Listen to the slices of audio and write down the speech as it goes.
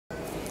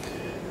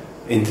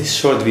In this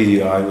short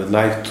video, I would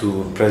like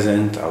to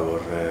present our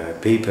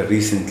paper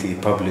recently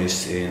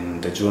published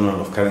in the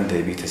Journal of Current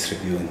Diabetes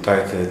Review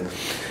entitled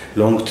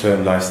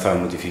Long-Term Lifestyle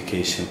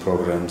Modification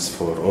Programs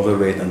for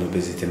Overweight and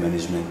Obesity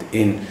Management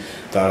in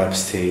the Arab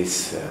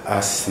States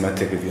as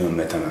Systematic Review and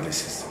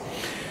Meta-Analyses.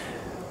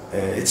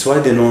 It's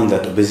widely known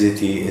that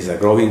obesity is a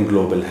growing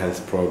global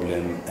health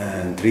problem,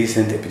 and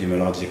recent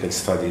epidemiological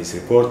studies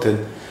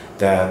reported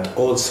that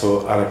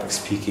also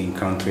Arabic-speaking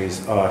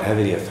countries are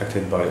heavily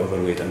affected by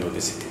overweight and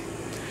obesity.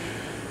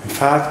 In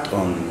fact,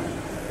 on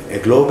a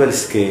global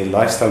scale,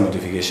 lifestyle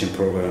modification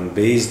program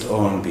based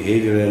on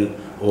behavioral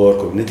or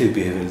cognitive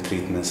behavioral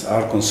treatments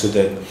are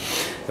considered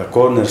the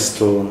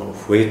cornerstone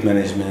of weight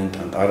management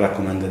and are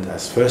recommended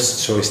as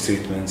first choice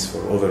treatments for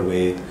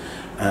overweight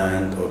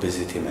and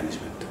obesity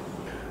management.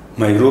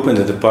 My group in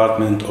the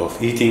Department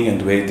of Eating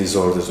and Weight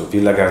Disorders of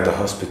Villa Garda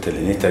Hospital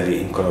in Italy,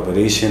 in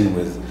collaboration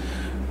with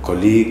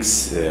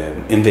colleagues,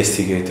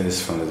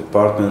 investigators from the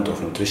Department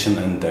of Nutrition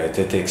and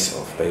Dietetics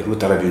of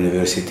Beirut Arab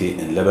University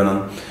in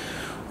Lebanon,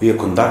 we have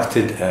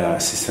conducted a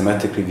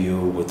systematic review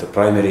with the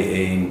primary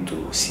aim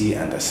to see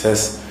and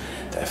assess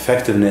the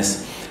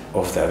effectiveness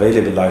of the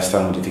available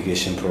lifestyle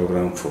modification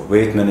program for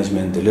weight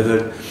management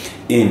delivered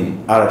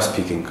in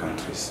Arab-speaking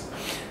countries.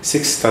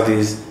 6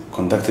 studies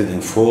conducted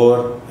in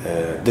 4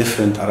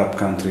 different Arab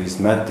countries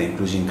met the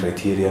inclusion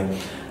criteria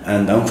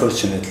and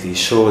unfortunately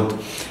showed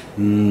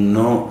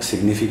no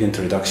significant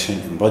reduction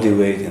in body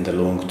weight in the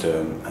long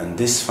term, and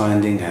this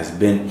finding has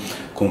been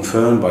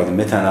confirmed by the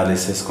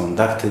meta-analysis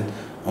conducted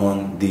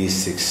on these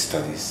 6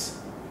 studies.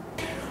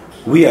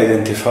 We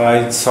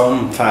identified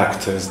some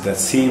factors that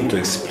seem to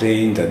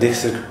explain the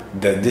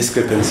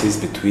discrepancies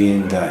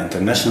between the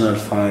international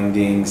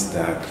findings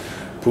that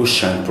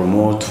push and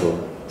promote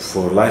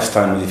for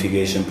lifestyle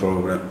modification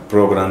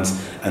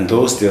programs and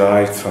those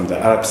derived from the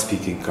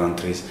Arab-speaking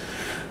countries.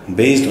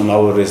 Based on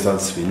our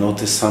results, we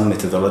noticed some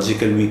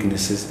methodological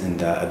weaknesses in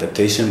the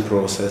adaptation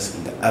process,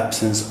 in the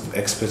absence of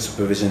expert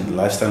supervision in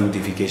lifestyle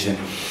modification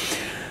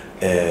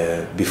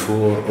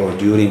before or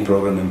during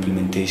program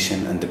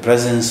implementation, and the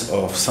presence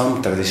of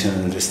some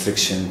traditional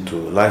restriction to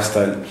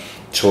lifestyle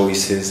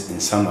choices in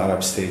some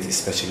Arab states,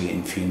 especially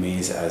in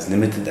females, as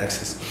limited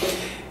access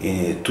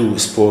to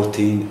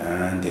sporting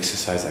and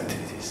exercise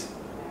activities.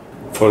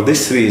 For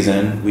this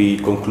reason, we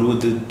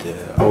concluded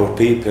our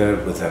paper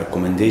with a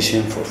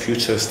recommendation for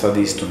future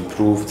studies to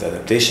improve the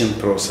adaptation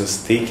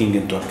process, taking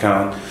into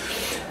account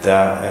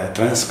the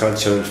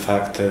transcultural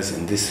factors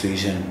in this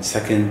region.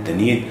 Second, the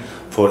need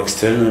for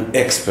external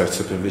expert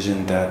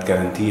supervision that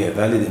guarantee a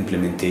valid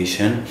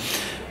implementation,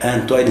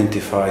 and to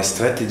identify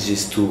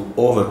strategies to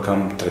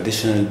overcome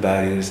traditional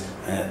barriers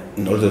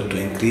in order to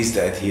increase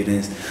the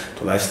adherence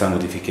to lifestyle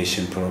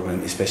modification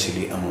program,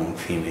 especially among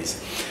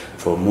females.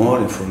 For more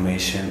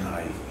information,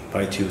 I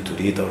invite you to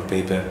read our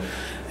paper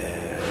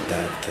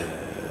that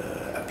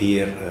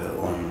appear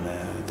on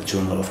the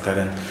Journal of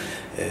Current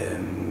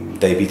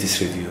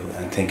Diabetes Review,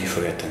 and thank you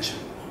for your attention.